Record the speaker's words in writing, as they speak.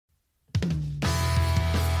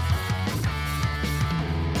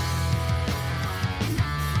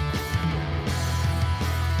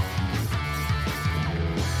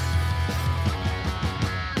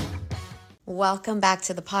Welcome back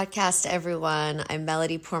to the podcast, everyone. I'm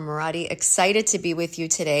Melody Pourmoradi, excited to be with you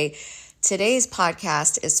today. Today's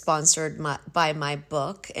podcast is sponsored by my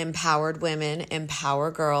book, Empowered Women,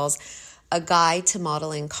 Empower Girls, a guide to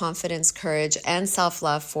modeling confidence, courage, and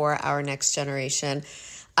self-love for our next generation.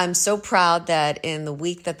 I'm so proud that in the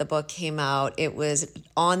week that the book came out, it was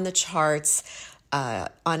on the charts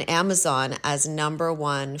on Amazon as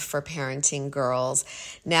 #1 for parenting girls.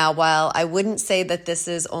 Now, while I wouldn't say that this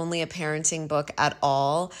is only a parenting book at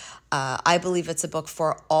all, I believe it's a book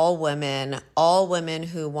for all women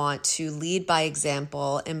who want to lead by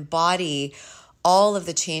example, embody all of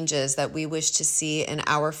the changes that we wish to see in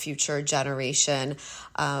our future generation.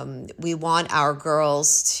 We want our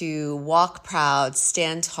girls to walk proud,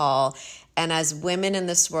 stand tall, and as women in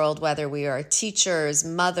this world, whether we are teachers,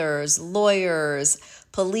 mothers, lawyers,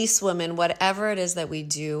 policewomen, whatever it is that we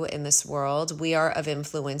do in this world, we are of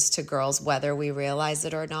influence to girls, whether we realize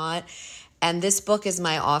it or not. And this book is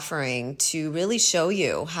my offering to really show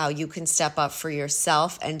you how you can step up for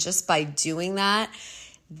yourself. And just by doing that,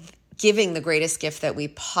 giving the greatest gift that we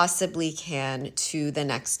possibly can to the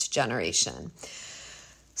next generation.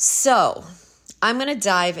 So I'm going to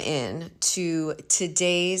dive in to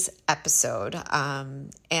today's episode,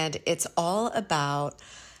 and it's all about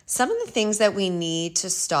some of the things that we need to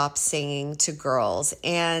stop saying to girls.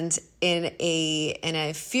 And in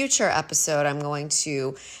a future episode, I'm going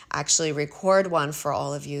to actually record one for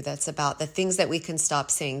all of you that's about the things that we can stop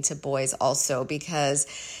saying to boys also, because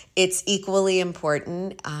it's equally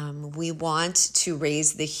important. We want to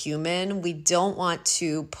raise the human. We don't want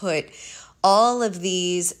to put all of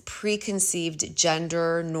these preconceived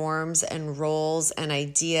gender norms and roles and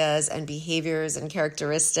ideas and behaviors and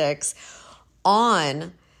characteristics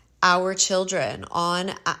on our children,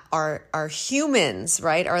 on our humans,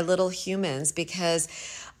 right? Our little humans, because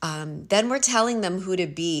then we're telling them who to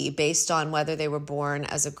be based on whether they were born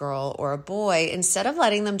as a girl or a boy, instead of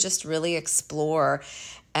letting them just really explore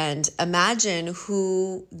and imagine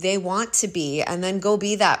who they want to be and then go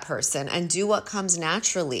be that person and do what comes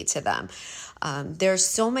naturally to them. There's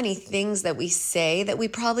so many things that we say that we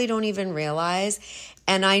probably don't even realize.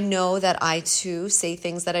 And I know that I too say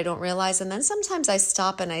things that I don't realize. And then sometimes I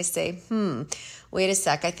stop and I say, wait a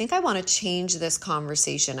sec, I think I want to change this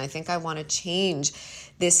conversation. I think I want to change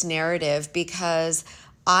this narrative because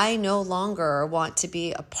I no longer want to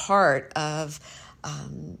be a part of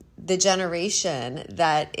the generation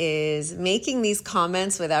that is making these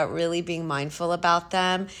comments without really being mindful about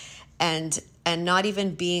them and not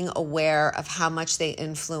even being aware of how much they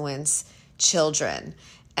influence children.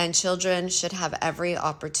 And children should have every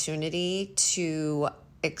opportunity to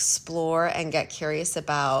explore and get curious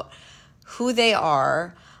about who they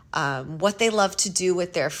are, what they love to do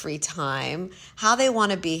with their free time, how they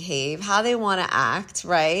want to behave, how they want to act,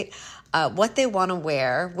 right? What they want to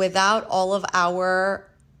wear without all of our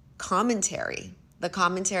commentary, the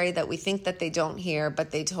commentary that we think that they don't hear,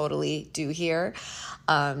 but they totally do hear.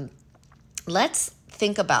 Let's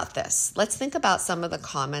think about this. Let's think about some of the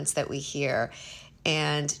comments that we hear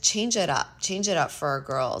and change it up for our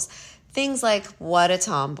girls. Things like, what a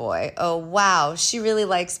tomboy. Oh, wow, she really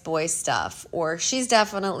likes boy stuff. Or she's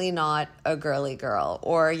definitely not a girly girl.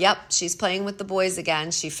 Or, yep, she's playing with the boys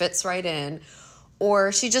again. She fits right in.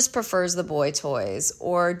 Or she just prefers the boy toys.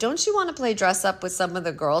 Or don't you want to play dress up with some of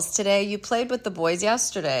the girls today? You played with the boys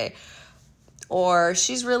yesterday. Or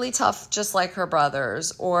she's really tough just like her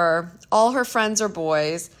brothers. Or all her friends are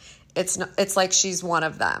boys. It's like she's one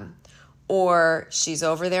of them. Or she's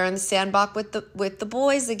over there in the sandbox with the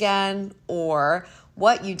boys again. Or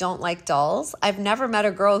what, you don't like dolls? I've never met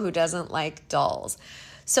a girl who doesn't like dolls.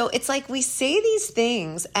 So it's like we say these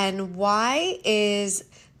things, and why is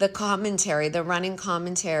the running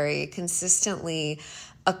commentary consistently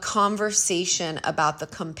a conversation about the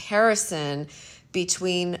comparison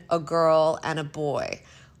between a girl and a boy?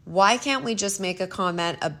 Why can't we just make a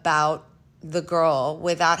comment about the girl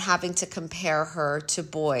without having to compare her to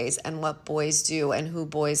boys and what boys do and who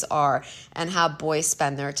boys are and how boys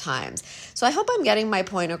spend their times? So I hope I'm getting my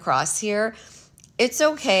point across here. It's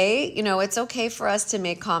okay, it's okay for us to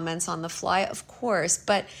make comments on the fly, of course,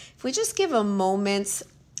 but if we just give a moment's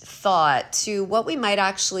thought to what we might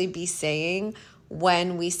actually be saying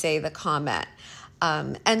when we say the comment.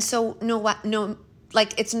 And so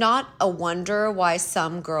it's not a wonder why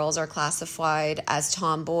some girls are classified as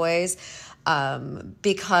tomboys.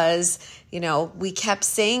 because, we kept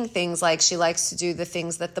saying things like she likes to do the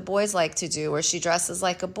things that the boys like to do, or she dresses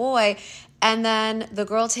like a boy. And then the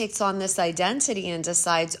girl takes on this identity and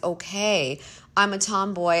decides, okay, I'm a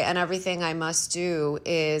tomboy and everything I must do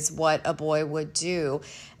is what a boy would do.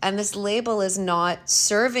 And this label is not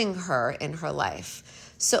serving her in her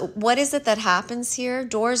life. So what is it that happens here?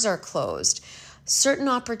 Doors are closed. Certain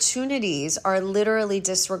opportunities are literally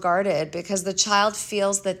disregarded because the child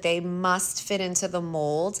feels that they must fit into the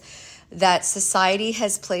mold that society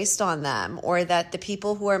has placed on them, or that the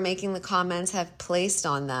people who are making the comments have placed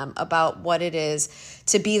on them about what it is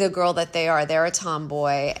to be the girl that they are. They're a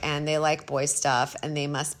tomboy and they like boy stuff and they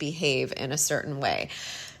must behave in a certain way.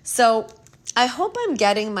 So I hope I'm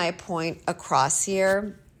getting my point across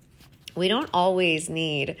here. We don't always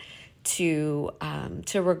need to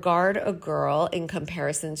regard a girl in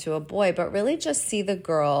comparison to a boy, but really just see the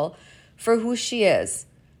girl for who she is.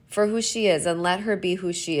 And let her be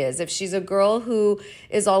who she is. If she's a girl who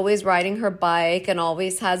is always riding her bike and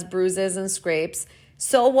always has bruises and scrapes,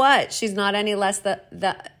 so what? She's not any less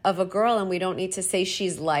of a girl, and we don't need to say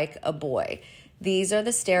she's like a boy. These are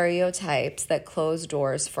the stereotypes that close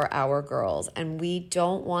doors for our girls, and we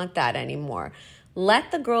don't want that anymore.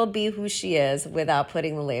 Let the girl be who she is without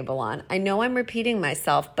putting the label on. I know I'm repeating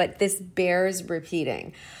myself, but this bears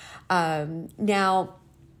repeating. Now,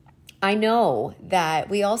 I know that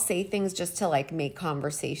we all say things just to make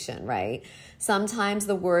conversation, right? Sometimes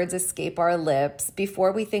the words escape our lips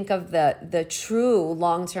before we think of the true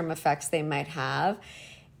long-term effects they might have.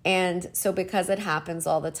 And so because it happens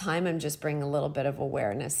all the time, I'm just bringing a little bit of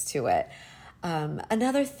awareness to it.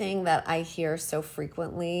 Another thing that I hear so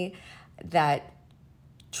frequently that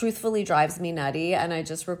truthfully drives me nutty, and I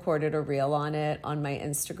just recorded a reel on it on my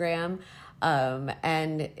Instagram,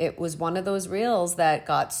 and it was one of those reels that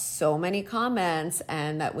got so many comments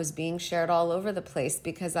and that was being shared all over the place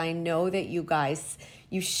because I know that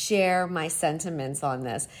you share my sentiments on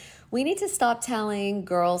this. We need to stop telling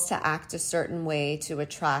girls to act a certain way to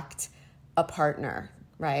attract a partner,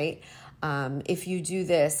 right? If you do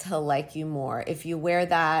this, he'll like you more. If you wear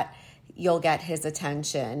that, you'll get his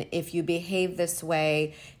attention. If you behave this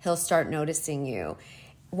way, he'll start noticing you.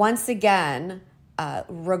 Once again,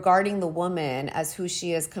 regarding the woman as who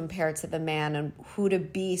she is compared to the man and who to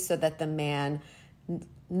be so that the man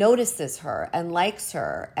notices her and likes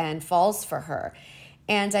her and falls for her.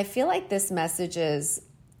 And I feel like this message is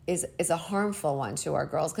a harmful one to our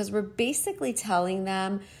girls because we're basically telling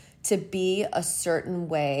them to be a certain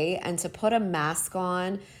way and to put a mask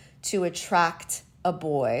on to attract a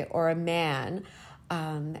boy or a man.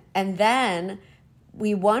 And then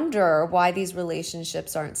we wonder why these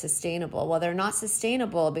relationships aren't sustainable. Well, they're not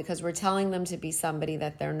sustainable because we're telling them to be somebody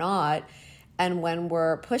that they're not. And when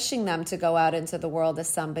we're pushing them to go out into the world as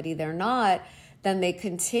somebody they're not, then they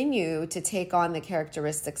continue to take on the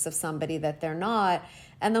characteristics of somebody that they're not.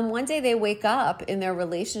 And then one day they wake up in their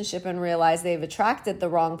relationship and realize they've attracted the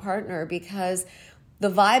wrong partner because the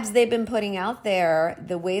vibes they've been putting out there,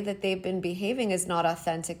 the way that they've been behaving is not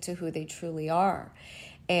authentic to who they truly are.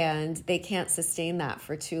 And they can't sustain that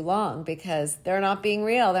for too long because they're not being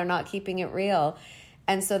real. They're not keeping it real.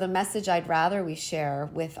 And so the message I'd rather we share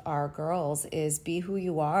with our girls is be who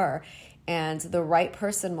you are. And the right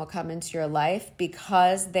person will come into your life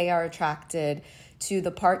because they are attracted to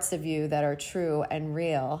the parts of you that are true and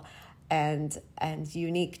real and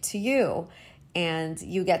unique to you. And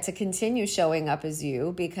you get to continue showing up as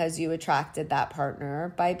you because you attracted that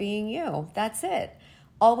partner by being you. That's it.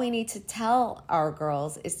 All we need to tell our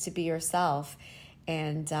girls is to be yourself.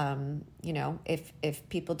 And, if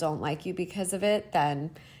people don't like you because of it,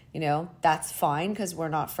 then, that's fine because we're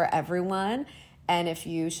not for everyone. And if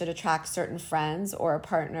you should attract certain friends or a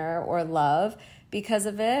partner or love because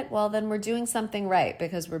of it, well, then we're doing something right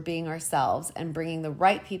because we're being ourselves and bringing the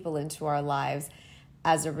right people into our lives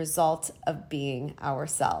as a result of being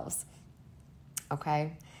ourselves.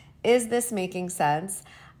 Okay? Is this making sense?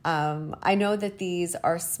 I know that these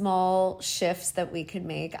are small shifts that we can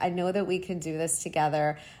make. I know that we can do this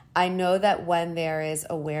together. I know that when there is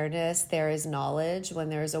awareness, there is knowledge. When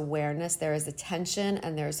there is awareness, there is attention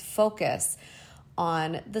and there's focus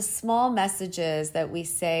on the small messages that we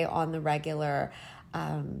say on the regular,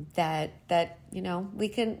 that we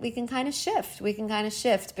can kind of shift. We can kind of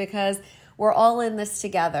shift because we're all in this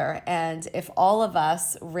together. And if all of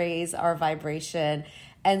us raise our vibration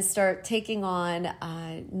and start taking on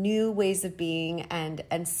new ways of being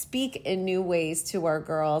and speak in new ways to our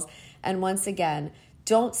girls, and once again,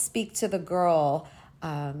 don't speak to the girl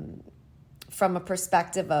from a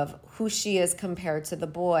perspective of who she is compared to the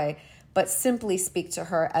boy, but simply speak to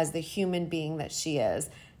her as the human being that she is,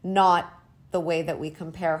 not the way that we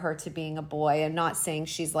compare her to being a boy, and not saying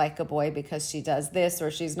she's like a boy because she does this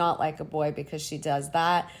or she's not like a boy because she does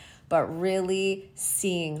that, but really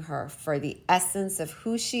seeing her for the essence of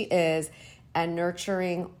who she is and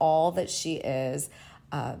nurturing all that she is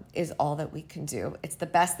all that we can do. It's the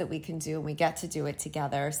best that we can do, and we get to do it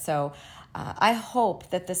together. So I hope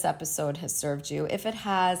that this episode has served you. If it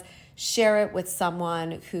has, share it with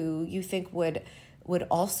someone who you think would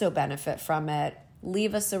also benefit from it.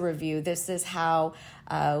 Leave us a review. This is how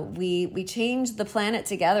we change the planet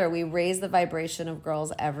together. We raise the vibration of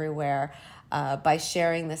girls everywhere by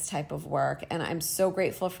sharing this type of work. And I'm so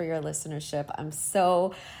grateful for your listenership. I'm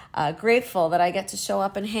so grateful that I get to show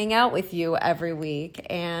up and hang out with you every week.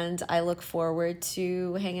 And I look forward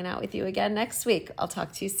to hanging out with you again next week. I'll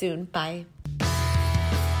talk to you soon. Bye.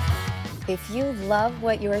 If you love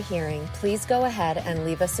what you are hearing, please go ahead and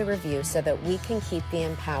leave us a review so that we can keep the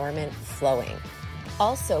empowerment flowing.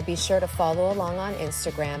 Also, be sure to follow along on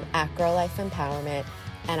Instagram at Girl Life Empowerment.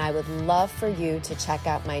 And I would love for you to check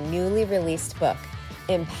out my newly released book,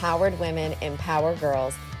 Empowered Women, Empower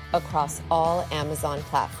Girls, across all Amazon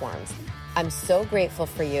platforms. I'm so grateful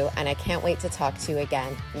for you, and I can't wait to talk to you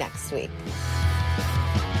again next week.